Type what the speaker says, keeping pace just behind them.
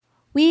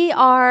We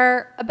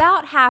are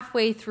about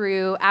halfway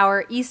through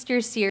our Easter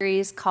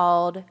series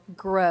called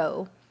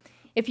Grow.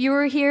 If you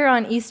were here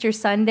on Easter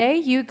Sunday,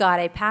 you got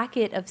a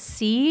packet of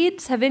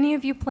seeds. Have any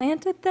of you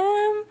planted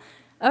them?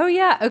 Oh,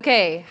 yeah.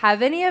 Okay.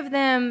 Have any of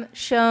them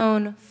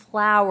shown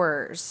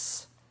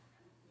flowers?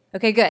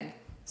 Okay, good.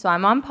 So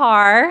I'm on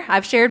par.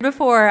 I've shared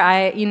before,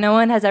 no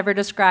one has ever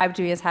described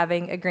me as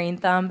having a green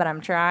thumb, but I'm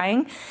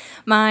trying.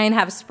 Mine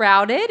have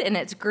sprouted, and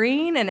it's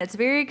green, and it's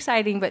very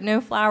exciting, but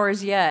no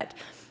flowers yet.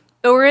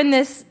 But we're in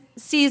this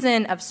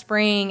season of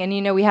spring,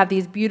 and we have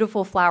these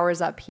beautiful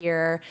flowers up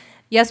here.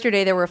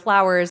 Yesterday, there were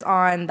flowers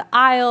on the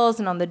aisles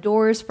and on the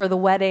doors for the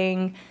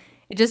wedding.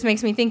 It just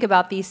makes me think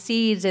about these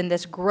seeds and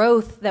this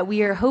growth that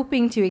we are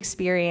hoping to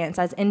experience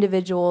as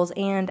individuals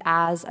and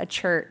as a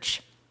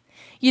church.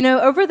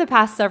 Over the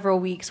past several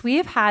weeks, we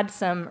have had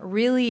some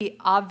really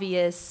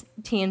obvious,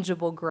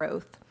 tangible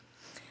growth.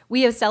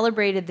 We have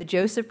celebrated the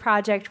Joseph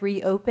Project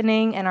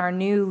reopening and our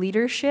new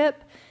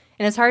leadership.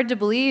 And it's hard to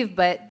believe,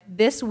 but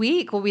this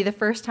week will be the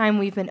first time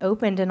we've been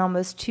opened in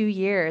almost 2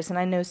 years. And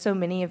I know so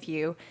many of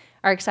you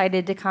are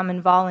excited to come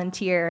and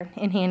volunteer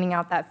in handing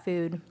out that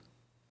food.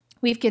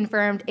 We've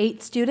confirmed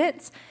 8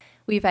 students.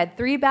 We've had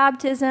 3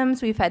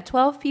 baptisms. We've had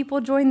 12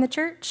 people join the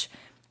church.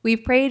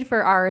 We've prayed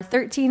for our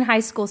 13 high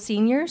school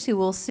seniors who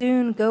will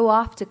soon go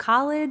off to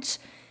college.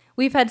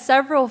 We've had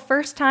several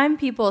first-time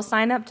people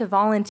sign up to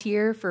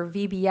volunteer for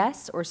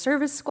VBS or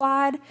Service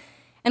Squad.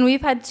 And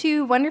we've had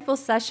 2 wonderful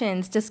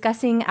sessions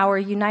discussing our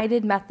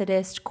United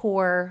Methodist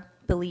core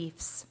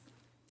beliefs.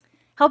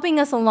 Helping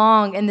us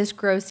along in this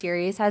Grow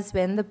series has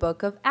been the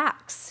book of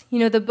Acts,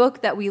 the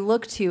book that we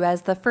look to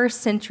as the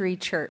first century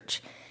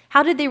church.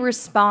 How did they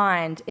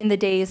respond in the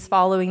days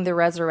following the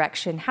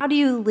resurrection? How do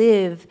you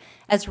live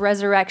as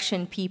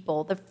resurrection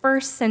people, the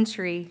first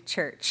century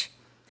church?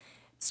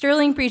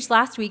 Sterling preached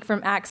last week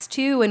from Acts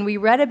 2, and we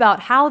read about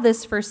how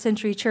this first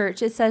century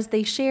church, it says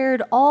they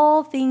shared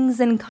all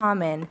things in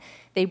common.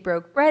 They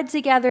broke bread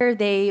together.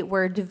 They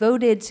were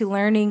devoted to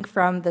learning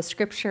from the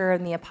scripture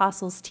and the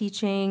apostles'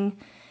 teaching.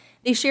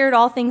 They shared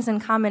all things in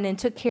common and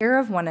took care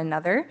of one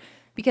another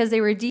because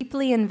they were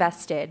deeply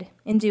invested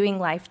in doing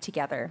life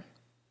together.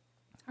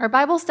 Our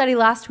Bible study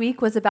last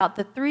week was about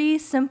the 3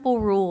 simple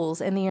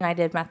rules in the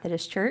United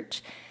Methodist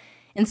Church.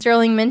 And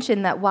Sterling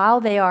mentioned that while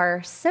they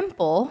are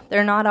simple,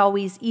 they're not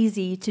always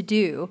easy to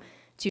do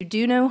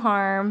no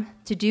harm,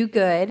 to do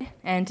good,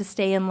 and to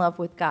stay in love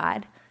with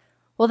God.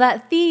 Well,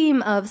 that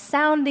theme of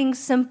sounding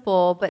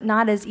simple but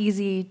not as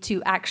easy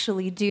to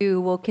actually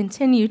do will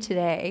continue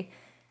today.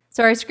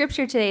 So our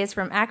scripture today is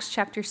from Acts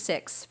chapter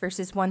 6,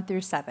 verses 1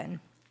 through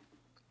 7.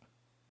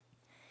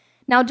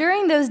 Now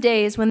during those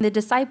days when the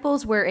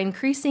disciples were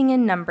increasing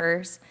in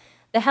numbers,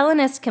 the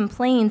Hellenists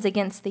complained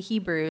against the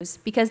Hebrews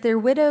because their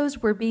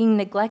widows were being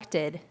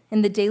neglected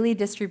in the daily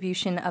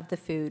distribution of the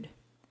food.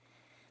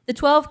 The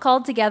 12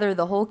 called together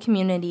the whole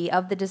community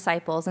of the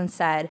disciples and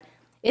said,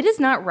 "It is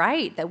not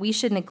right that we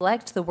should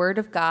neglect the word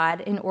of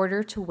God in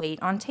order to wait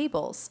on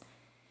tables.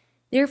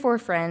 Therefore,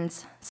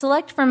 friends,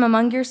 select from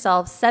among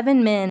yourselves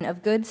 7 men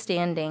of good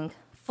standing,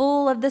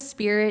 full of the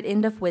Spirit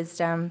and of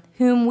wisdom,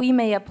 whom we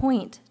may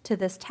appoint to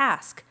this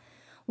task,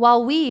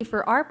 while we,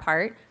 for our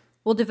part,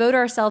 will devote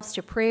ourselves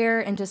to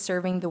prayer and to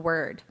serving the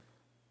word."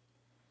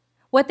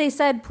 What they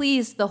said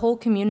pleased the whole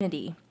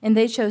community, and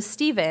they chose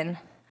Stephen,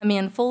 a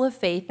man full of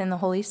faith in the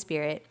Holy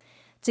Spirit,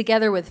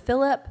 together with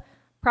Philip,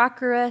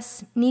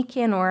 Prochorus,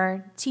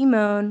 Nicanor,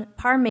 Timon,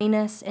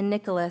 Parmenas, and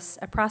Nicholas,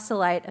 a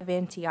proselyte of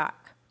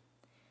Antioch.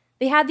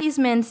 They had these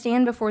men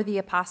stand before the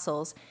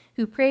apostles,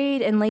 who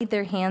prayed and laid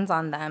their hands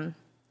on them.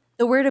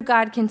 The word of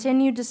God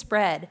continued to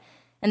spread,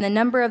 and the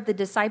number of the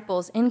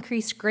disciples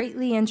increased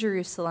greatly in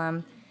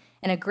Jerusalem,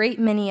 and a great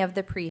many of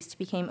the priests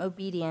became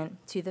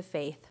obedient to the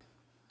faith.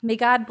 May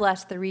God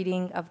bless the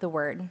reading of the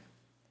word.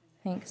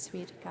 Thanks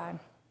be to God.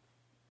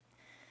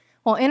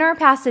 Well, in our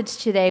passage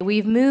today,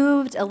 we've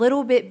moved a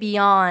little bit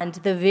beyond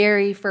the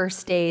very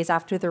first days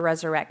after the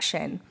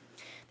resurrection.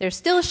 They're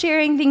still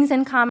sharing things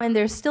in common.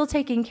 They're still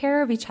taking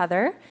care of each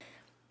other.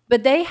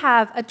 But they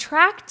have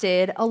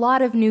attracted a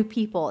lot of new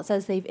people. It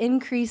says they've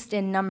increased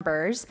in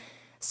numbers,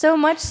 so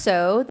much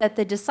so that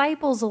the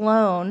disciples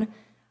alone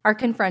are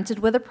confronted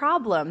with a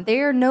problem. They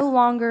are no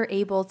longer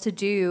able to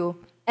do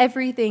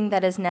everything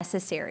that is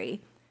necessary.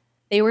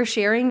 They were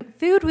sharing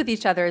food with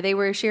each other. They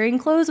were sharing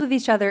clothes with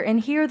each other. And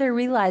here they're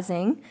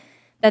realizing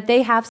that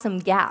they have some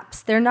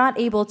gaps. They're not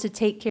able to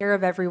take care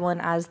of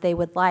everyone as they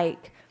would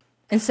like.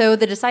 And so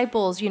the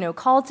disciples,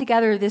 call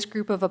together this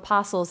group of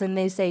apostles and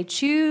they say,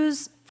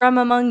 "Choose from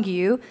among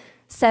you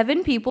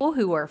 7 people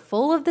who are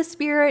full of the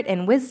Spirit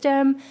and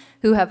wisdom,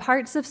 who have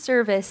hearts of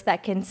service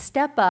that can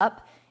step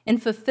up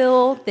and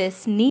fulfill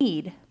this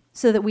need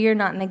so that we are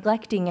not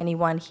neglecting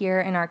anyone here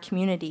in our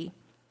community."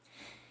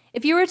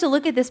 If you were to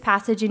look at this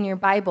passage in your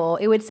Bible,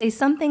 it would say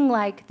something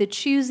like the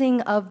choosing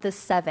of the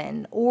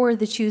 7 or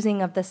the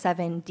choosing of the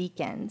 7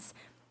 deacons.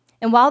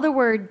 And while the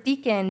word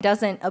deacon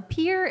doesn't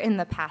appear in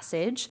the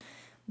passage,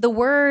 the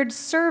word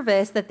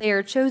service that they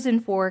are chosen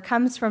for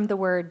comes from the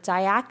word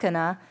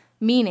diakonia,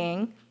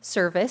 meaning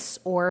service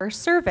or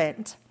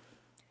servant.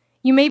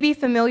 You may be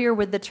familiar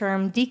with the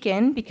term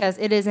deacon because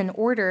it is an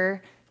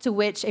order to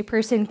which a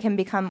person can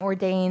become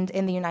ordained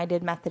in the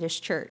United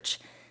Methodist Church.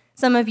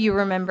 Some of you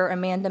remember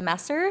Amanda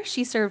Messer.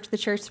 She served the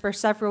church for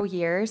several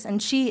years,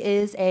 and she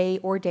is an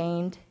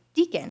ordained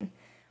deacon.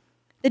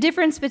 The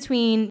difference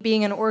between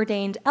being an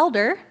ordained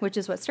elder, which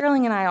is what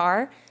Sterling and I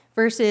are,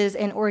 versus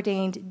an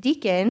ordained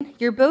deacon,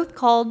 you're both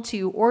called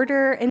to word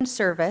and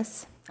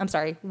service,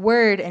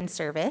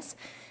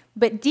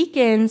 but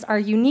deacons are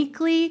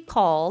uniquely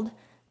called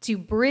to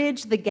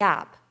bridge the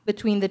gap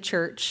between the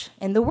church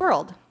and the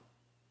world.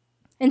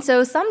 And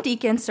so some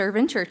deacons serve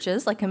in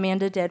churches, like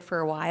Amanda did for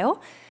a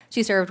while.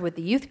 She served with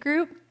the youth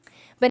group,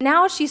 but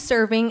now she's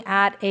serving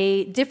at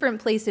a different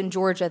place in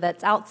Georgia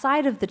that's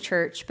outside of the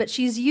church, but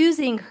she's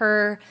using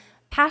her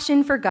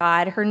passion for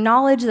God, her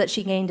knowledge that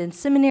she gained in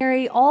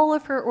seminary, all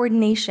of her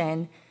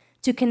ordination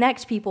to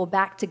connect people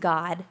back to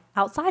God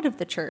outside of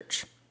the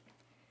church.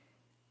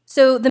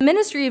 So the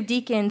ministry of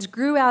deacons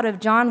grew out of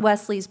John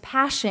Wesley's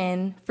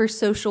passion for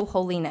social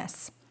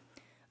holiness.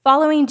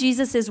 Following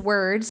Jesus'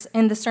 words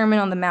in the Sermon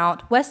on the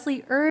Mount,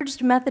 Wesley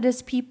urged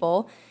Methodist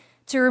people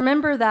to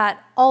remember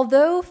that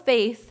although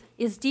faith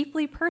is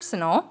deeply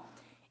personal,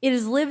 it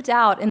is lived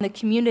out in the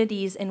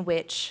communities in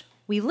which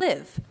we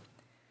live.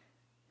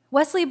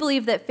 Wesley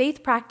believed that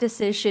faith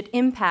practices should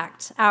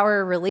impact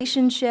our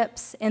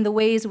relationships and the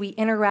ways we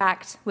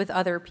interact with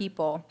other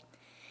people.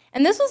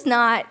 And this was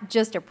not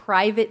just a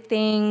private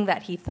thing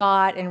that he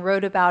thought and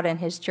wrote about in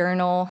his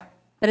journal,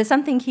 but it's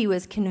something he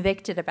was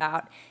convicted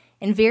about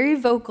and very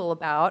vocal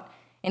about.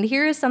 And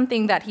here is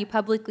something that he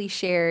publicly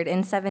shared in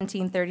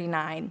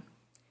 1739.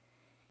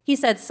 He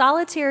said,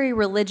 "Solitary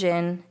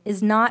religion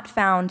is not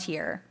found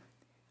here.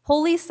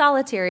 Holy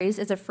solitaries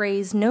is a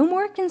phrase no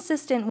more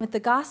consistent with the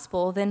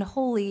gospel than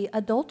holy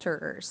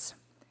adulterers.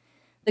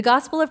 The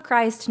gospel of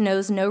Christ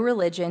knows no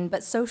religion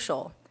but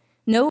social,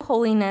 no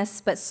holiness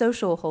but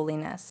social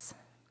holiness.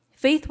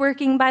 Faith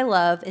working by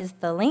love is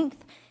the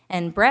length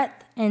and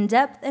breadth and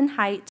depth and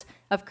height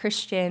of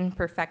Christian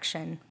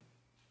perfection."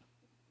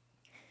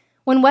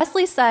 When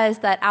Wesley says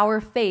that our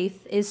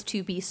faith is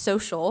to be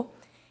social,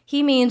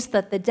 he means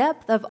that the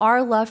depth of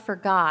our love for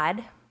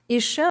God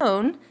is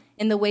shown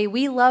in the way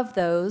we love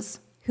those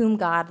whom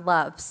God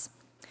loves.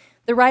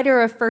 The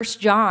writer of 1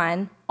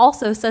 John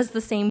also says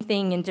the same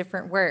thing in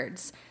different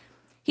words.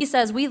 He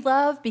says, "We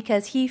love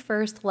because he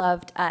first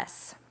loved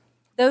us.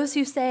 Those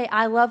who say,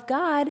 'I love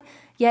God,'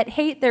 yet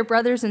hate their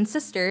brothers and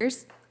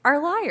sisters are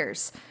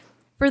liars.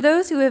 For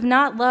those who have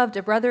not loved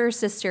a brother or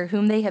sister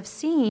whom they have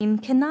seen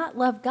cannot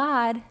love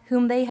God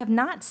whom they have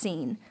not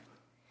seen.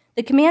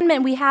 The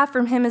commandment we have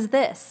from him is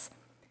this: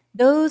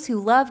 those who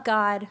love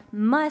God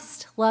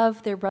must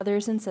love their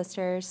brothers and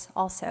sisters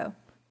also."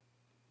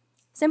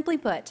 Simply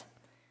put,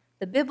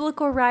 the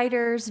biblical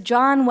writers,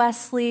 John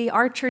Wesley,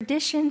 our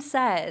tradition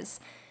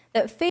says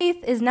that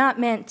faith is not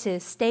meant to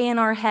stay in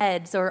our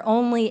heads or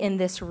only in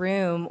this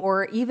room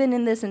or even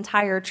in this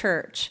entire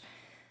church.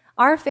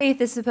 Our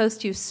faith is supposed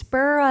to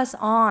spur us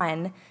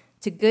on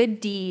to good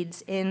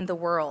deeds in the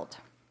world.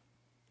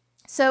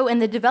 So in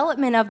the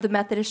development of the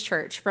Methodist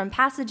Church, from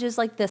passages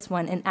like this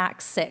one in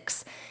Acts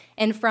 6,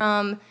 and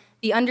from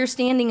the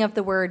understanding of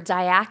the word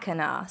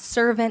diakonia,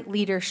 servant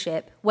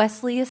leadership,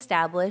 Wesley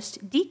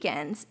established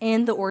deacons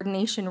in the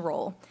ordination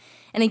role.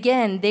 And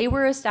again, they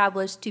were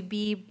established to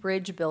be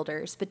bridge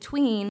builders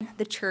between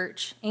the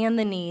church and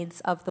the needs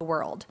of the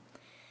world.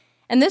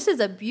 And this is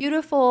a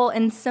beautiful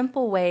and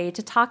simple way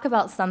to talk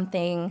about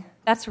something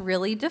that's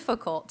really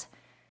difficult.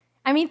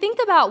 I mean, think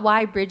about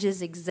why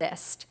bridges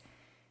exist.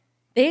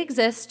 They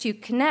exist to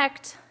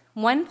connect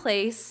one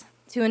place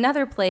to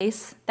another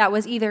place that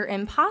was either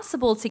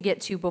impossible to get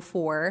to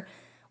before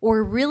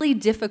or really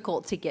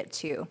difficult to get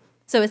to.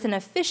 So it's an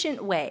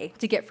efficient way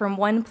to get from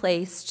one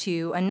place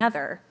to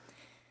another.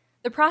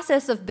 The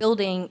process of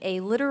building a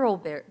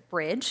literal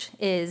bridge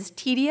is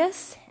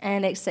tedious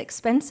and it's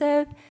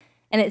expensive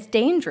and it's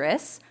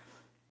dangerous,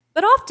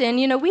 but often,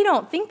 we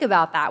don't think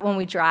about that when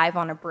we drive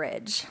on a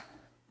bridge.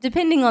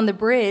 Depending on the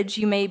bridge,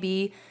 you may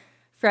be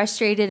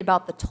frustrated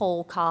about the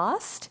toll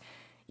cost.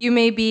 You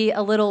may be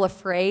a little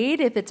afraid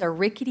if it's a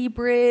rickety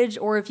bridge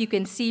or if you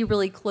can see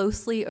really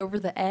closely over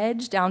the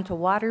edge down to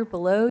water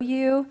below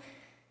you.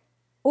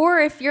 Or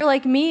if you're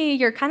like me,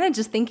 you're kind of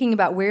just thinking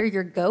about where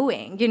you're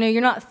going.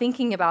 You're not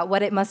thinking about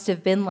what it must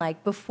have been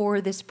like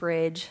before this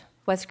bridge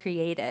was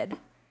created.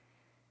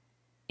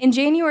 In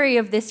January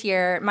of this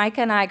year, Micah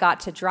and I got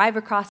to drive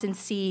across and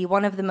see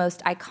one of the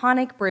most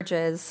iconic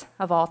bridges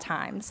of all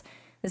times.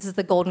 This is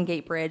the Golden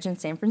Gate Bridge in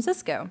San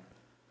Francisco.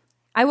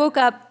 I woke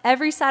up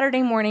every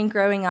Saturday morning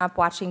growing up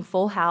watching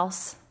Full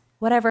House.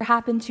 Whatever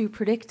happened to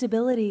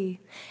predictability?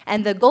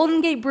 And the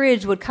Golden Gate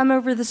Bridge would come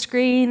over the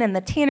screen and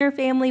the Tanner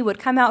family would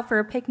come out for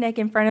a picnic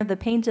in front of the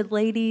Painted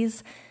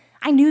Ladies.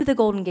 I knew the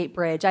Golden Gate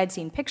Bridge. I'd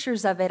seen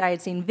pictures of it. I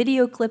had seen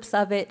video clips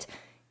of it.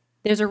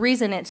 There's a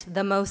reason it's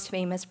the most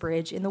famous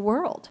bridge in the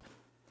world.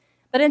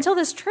 But until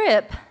this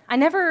trip, I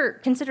never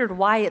considered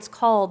why it's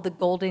called the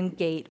Golden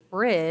Gate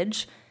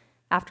Bridge.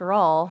 After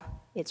all,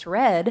 it's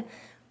red.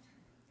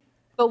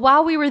 But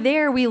while we were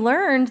there, we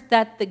learned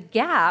that the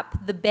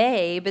gap, the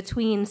bay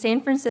between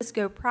San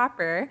Francisco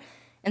proper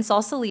and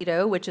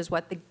Sausalito, which is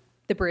what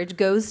the bridge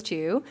goes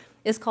to,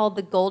 is called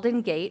the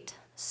Golden Gate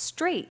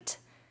Strait.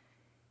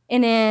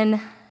 And in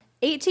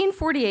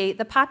 1848,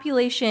 the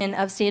population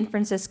of San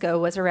Francisco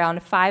was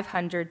around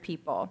 500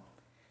 people.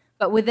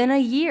 But within a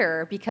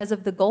year, because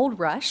of the gold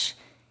rush,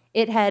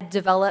 it had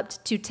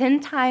developed to 10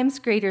 times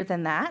greater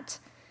than that.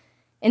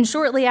 And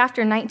shortly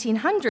after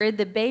 1900,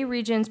 the Bay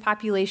region's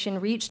population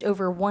reached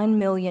over 1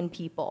 million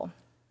people.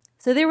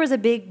 So there was a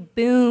big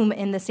boom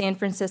in the San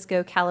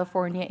Francisco,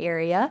 California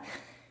area,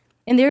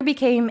 and there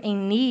became a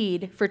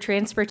need for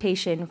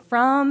transportation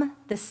from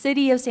the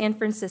city of San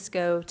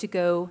Francisco to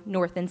go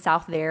north and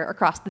south there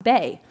across the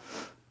bay.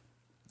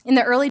 In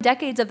the early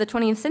decades of the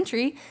 20th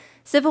century,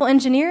 civil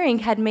engineering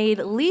had made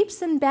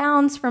leaps and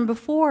bounds from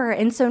before,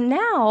 and so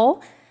now,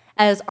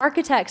 as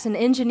architects and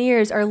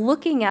engineers are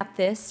looking at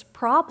this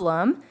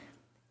problem,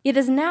 it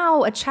is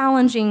now a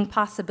challenging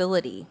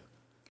possibility.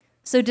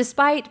 So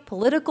despite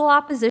political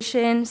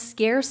opposition,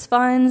 scarce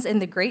funds,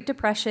 and the Great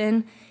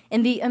Depression,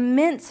 and the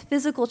immense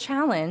physical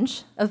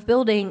challenge of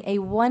building a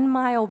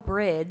 1-mile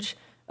bridge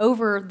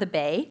over the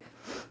bay,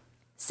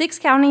 6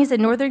 counties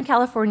in Northern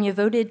California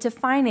voted to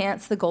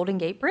finance the Golden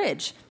Gate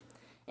Bridge.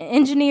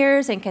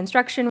 Engineers and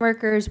construction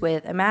workers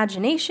with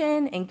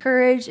imagination and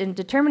courage and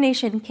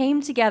determination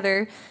came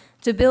together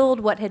to build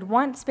what had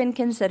once been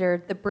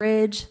considered the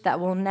bridge that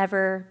will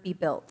never be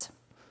built.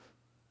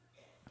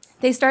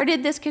 They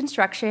started this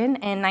construction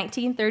in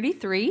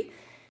 1933,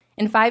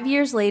 and 5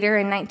 years later,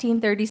 in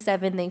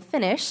 1937, they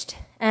finished,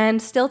 and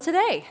still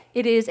today,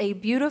 it is a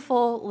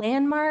beautiful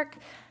landmark,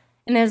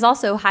 and it is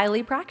also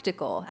highly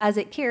practical, as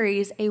it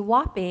carries a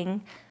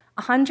whopping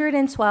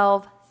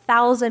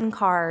 112,000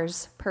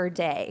 cars per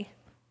day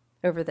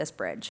over this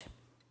bridge,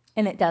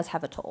 and it does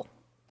have a toll.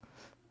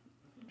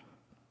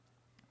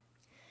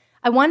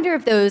 I wonder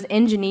if those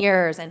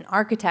engineers and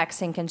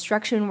architects and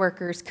construction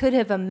workers could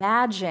have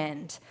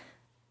imagined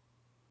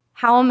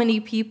how many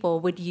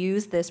people would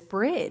use this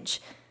bridge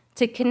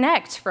to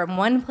connect from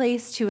one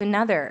place to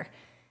another.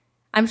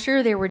 I'm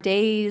sure there were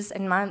days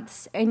and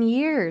months and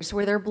years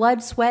where their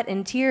blood, sweat,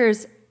 and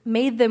tears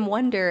made them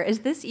wonder, is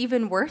this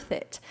even worth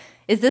it?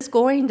 Is this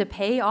going to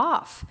pay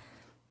off?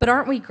 But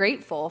aren't we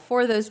grateful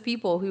for those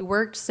people who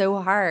worked so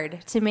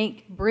hard to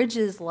make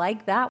bridges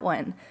like that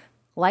one,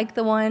 like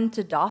the one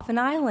to Dauphin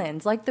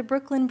Island, like the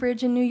Brooklyn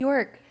Bridge in New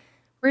York?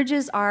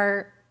 Bridges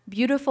are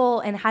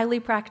beautiful and highly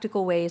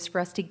practical ways for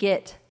us to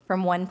get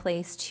from one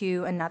place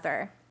to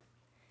another.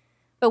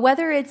 But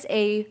whether it's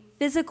a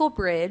physical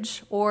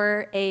bridge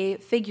or a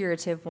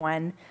figurative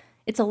one,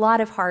 it's a lot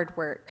of hard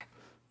work.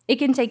 It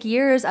can take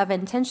years of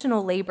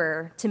intentional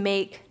labor to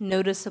make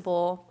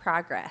noticeable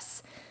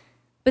progress.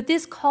 But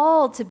this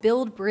call to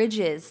build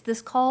bridges,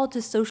 this call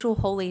to social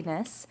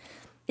holiness,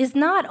 is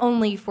not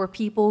only for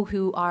people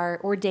who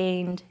are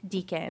ordained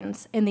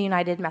deacons in the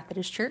United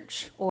Methodist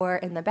Church or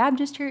in the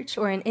Baptist Church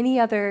or in any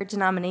other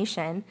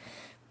denomination.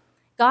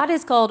 God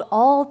has called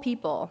all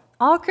people,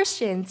 all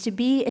Christians, to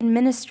be in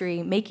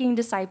ministry, making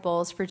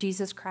disciples for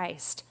Jesus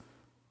Christ.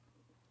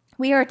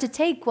 We are to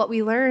take what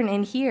we learn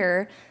and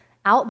hear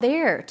out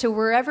there to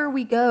wherever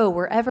we go,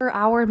 wherever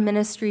our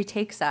ministry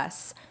takes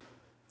us.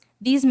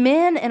 These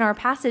men in our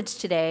passage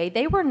today,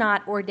 they were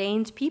not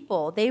ordained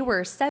people. They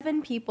were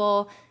 7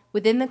 people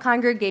within the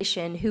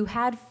congregation who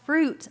had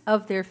fruit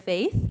of their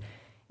faith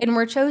and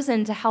were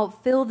chosen to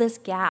help fill this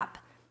gap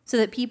so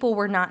that people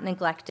were not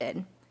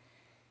neglected.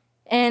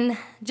 And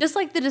just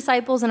like the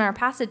disciples in our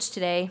passage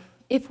today,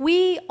 if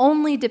we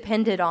only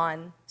depended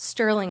on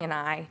Sterling and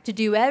I to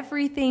do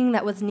everything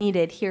that was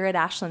needed here at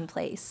Ashland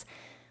Place,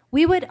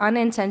 we would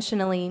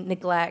unintentionally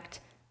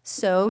neglect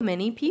so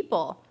many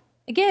people.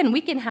 Again,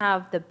 we can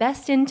have the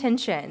best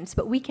intentions,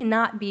 but we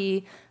cannot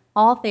be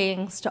all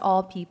things to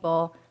all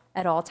people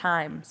at all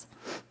times.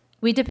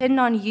 We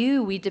depend on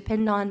you, we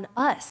depend on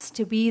us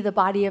to be the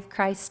body of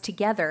Christ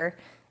together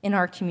in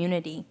our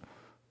community.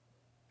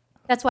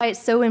 That's why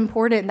it's so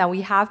important that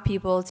we have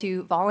people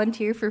to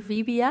volunteer for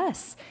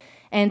VBS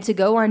and to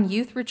go on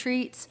youth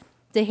retreats,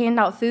 to hand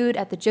out food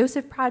at the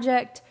Joseph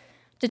Project,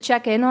 to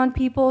check in on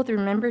people through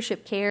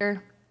membership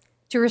care,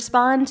 to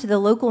respond to the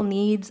local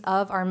needs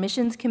of our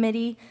missions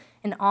committee,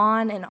 and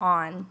on and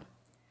on.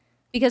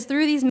 Because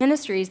through these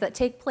ministries that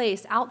take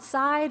place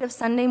outside of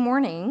Sunday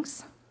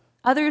mornings,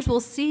 others will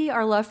see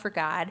our love for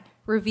God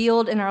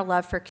revealed in our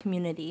love for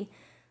community,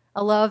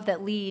 a love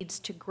that leads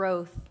to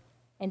growth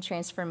and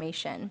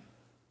transformation.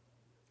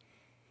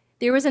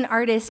 There was an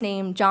artist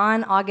named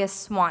John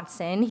August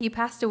Swanson. He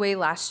passed away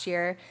last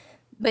year,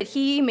 but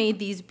he made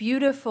these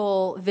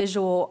beautiful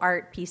visual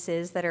art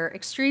pieces that are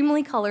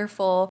extremely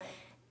colorful,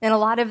 and a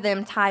lot of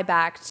them tie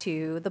back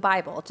to the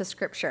Bible, to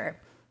Scripture.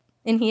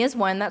 And he has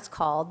one that's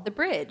called The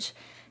Bridge.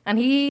 And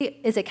he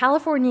is a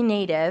California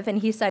native,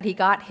 and he said he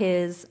got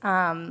his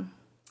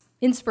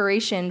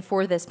inspiration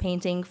for this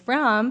painting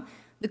from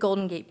the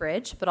Golden Gate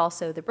Bridge, but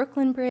also the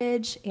Brooklyn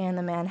Bridge and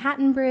the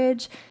Manhattan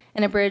Bridge,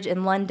 and a bridge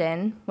in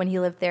London when he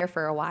lived there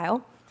for a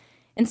while.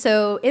 And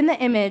so in the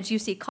image, you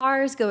see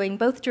cars going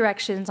both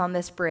directions on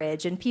this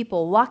bridge and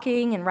people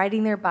walking and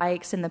riding their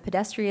bikes in the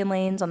pedestrian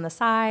lanes on the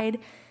side.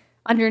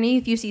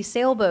 Underneath, you see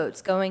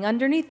sailboats going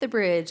underneath the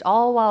bridge,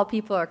 all while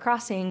people are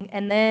crossing.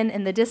 And then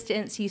in the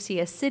distance, you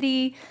see a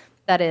city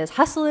that is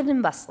hustling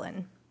and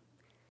bustling.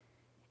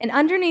 And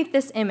underneath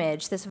this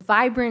image, this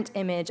vibrant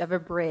image of a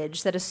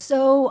bridge that is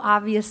so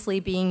obviously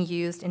being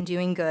used and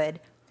doing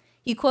good,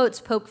 he quotes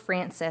Pope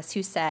Francis,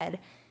 who said,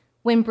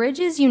 "When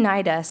bridges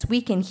unite us,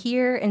 we can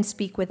hear and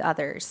speak with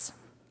others.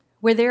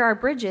 Where there are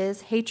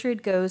bridges,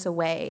 hatred goes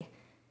away.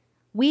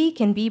 We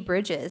can be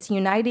bridges,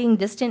 uniting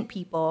distant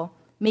people,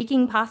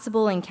 making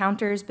possible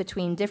encounters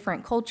between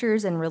different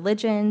cultures and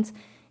religions,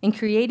 and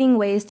creating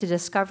ways to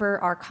discover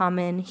our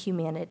common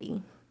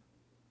humanity."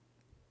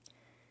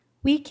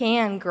 We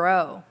can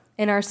grow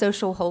in our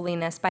social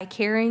holiness by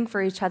caring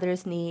for each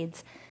other's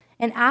needs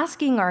and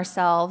asking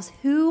ourselves,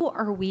 who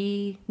are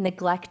we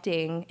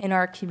neglecting in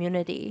our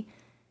community?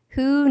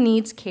 Who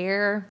needs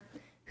care?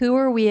 Who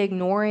are we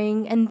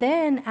ignoring? And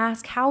then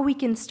ask how we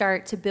can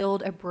start to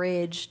build a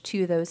bridge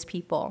to those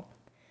people.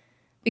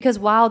 Because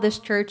while this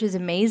church is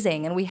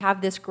amazing and we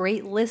have this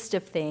great list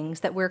of things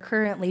that we're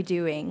currently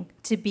doing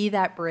to be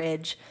that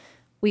bridge,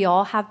 we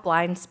all have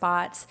blind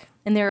spots,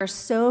 and there are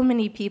so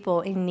many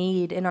people in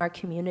need in our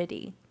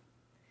community.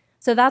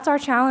 So that's our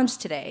challenge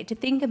today, to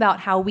think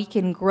about how we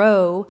can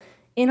grow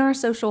in our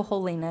social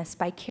holiness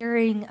by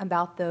caring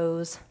about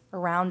those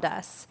around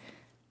us.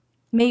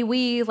 May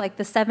we, like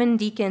the 7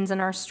 deacons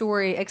in our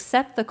story,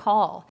 accept the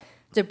call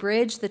to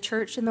bridge the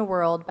church and the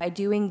world by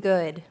doing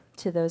good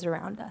to those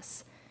around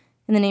us.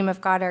 In the name of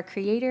God, our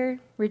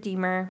Creator,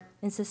 Redeemer,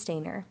 and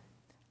Sustainer.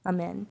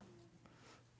 Amen.